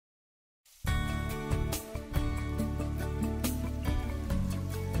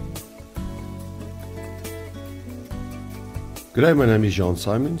G'day, my name is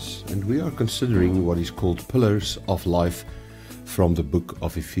Symons, and we are considering what is called pillars of life from the book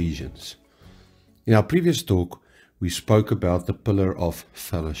of Ephesians. In our previous talk, we spoke about the pillar of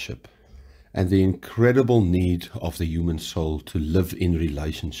fellowship and the incredible need of the human soul to live in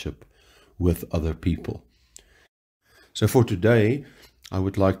relationship with other people. So for today, I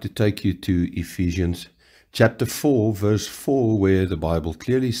would like to take you to Ephesians chapter 4, verse 4, where the Bible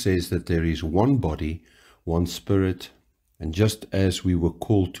clearly says that there is one body, one spirit, and just as we were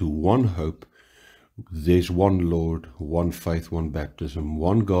called to one hope, there's one Lord, one faith, one baptism,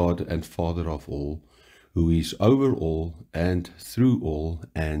 one God and Father of all, who is over all and through all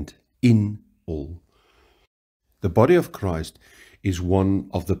and in all. The body of Christ is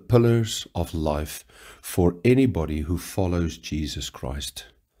one of the pillars of life for anybody who follows Jesus Christ.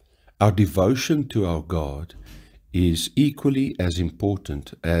 Our devotion to our God is equally as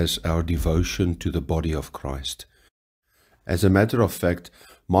important as our devotion to the body of Christ. As a matter of fact,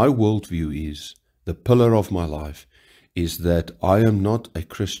 my worldview is, the pillar of my life, is that I am not a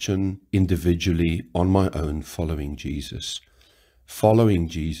Christian individually on my own following Jesus. Following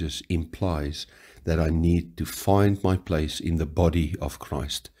Jesus implies that I need to find my place in the body of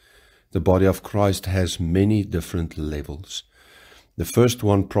Christ. The body of Christ has many different levels. The first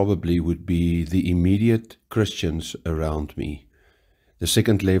one probably would be the immediate Christians around me. The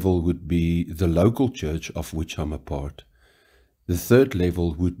second level would be the local church of which I'm a part. The third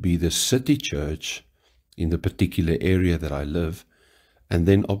level would be the city church in the particular area that I live. And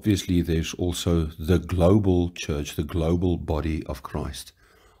then obviously there's also the global church, the global body of Christ.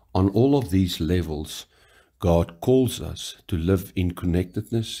 On all of these levels, God calls us to live in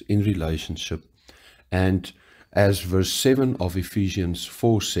connectedness, in relationship. And as verse 7 of Ephesians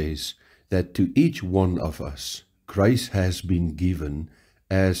 4 says, that to each one of us, grace has been given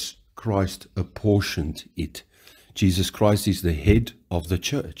as Christ apportioned it. Jesus Christ is the head of the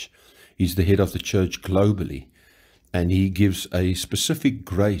church. He's the head of the church globally. And he gives a specific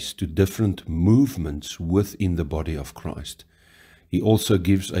grace to different movements within the body of Christ. He also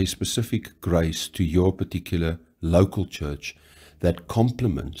gives a specific grace to your particular local church that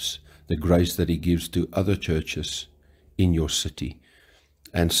complements the grace that he gives to other churches in your city.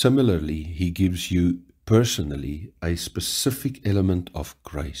 And similarly, he gives you personally a specific element of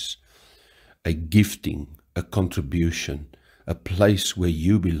grace, a gifting, a contribution, a place where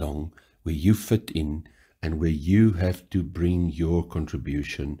you belong, where you fit in, and where you have to bring your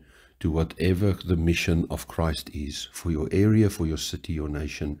contribution to whatever the mission of Christ is for your area, for your city, your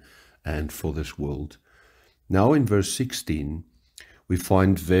nation, and for this world. Now in verse 16, we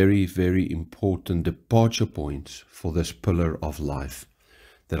find very, very important departure points for this pillar of life,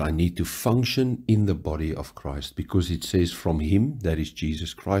 that I need to function in the body of Christ, because it says from him, that is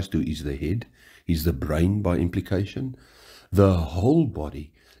Jesus Christ, who is the head, he's the brain by implication, the whole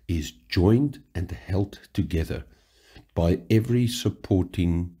body is joined and held together by every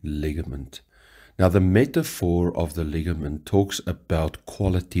supporting ligament. Now the metaphor of the ligament talks about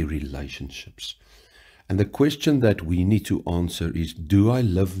quality relationships. And the question that we need to answer is, do I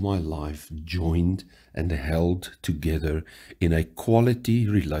live my life joined and held together in a quality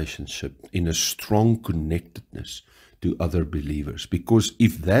relationship, in a strong connectedness to other believers? Because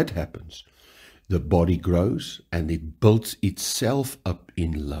if that happens, the body grows and it builds itself up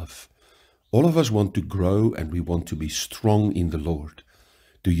in love. All of us want to grow and we want to be strong in the Lord.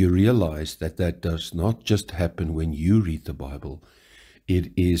 Do you realize that that does not just happen when you read the Bible?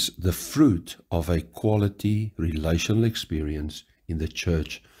 It is the fruit of a quality relational experience in the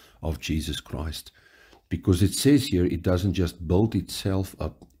church of Jesus Christ. Because it says here, it doesn't just build itself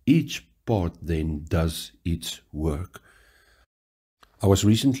up. Each part then does its work. I was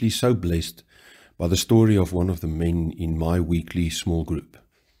recently so blessed by the story of one of the men in my weekly small group.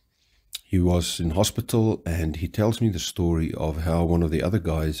 He was in hospital and he tells me the story of how one of the other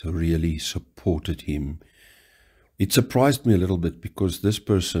guys really supported him. It surprised me a little bit because this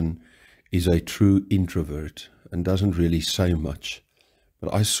person is a true introvert and doesn't really say much.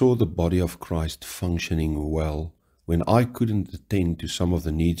 But I saw the body of Christ functioning well. When I couldn't attend to some of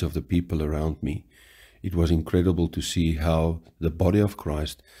the needs of the people around me, it was incredible to see how the body of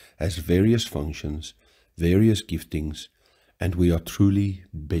Christ has various functions, various giftings, and we are truly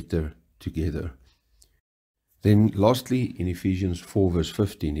better together. Then lastly, in Ephesians 4 verse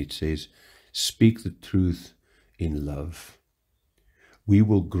 15, it says, speak the truth in love. We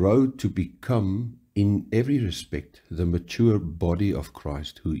will grow to become, in every respect, the mature body of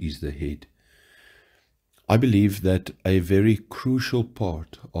Christ, who is the head. I believe that a very crucial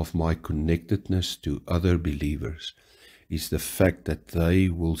part of my connectedness to other believers is the fact that they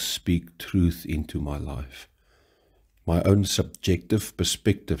will speak truth into my life. My own subjective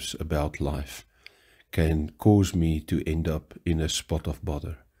perspectives about life can cause me to end up in a spot of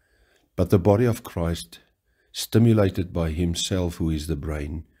bother. But the body of Christ, stimulated by Himself, who is the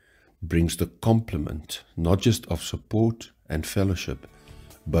brain, brings the complement, not just of support and fellowship,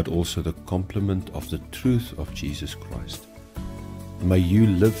 but also the complement of the truth of Jesus Christ. May you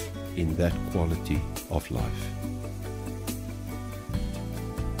live in that quality of life.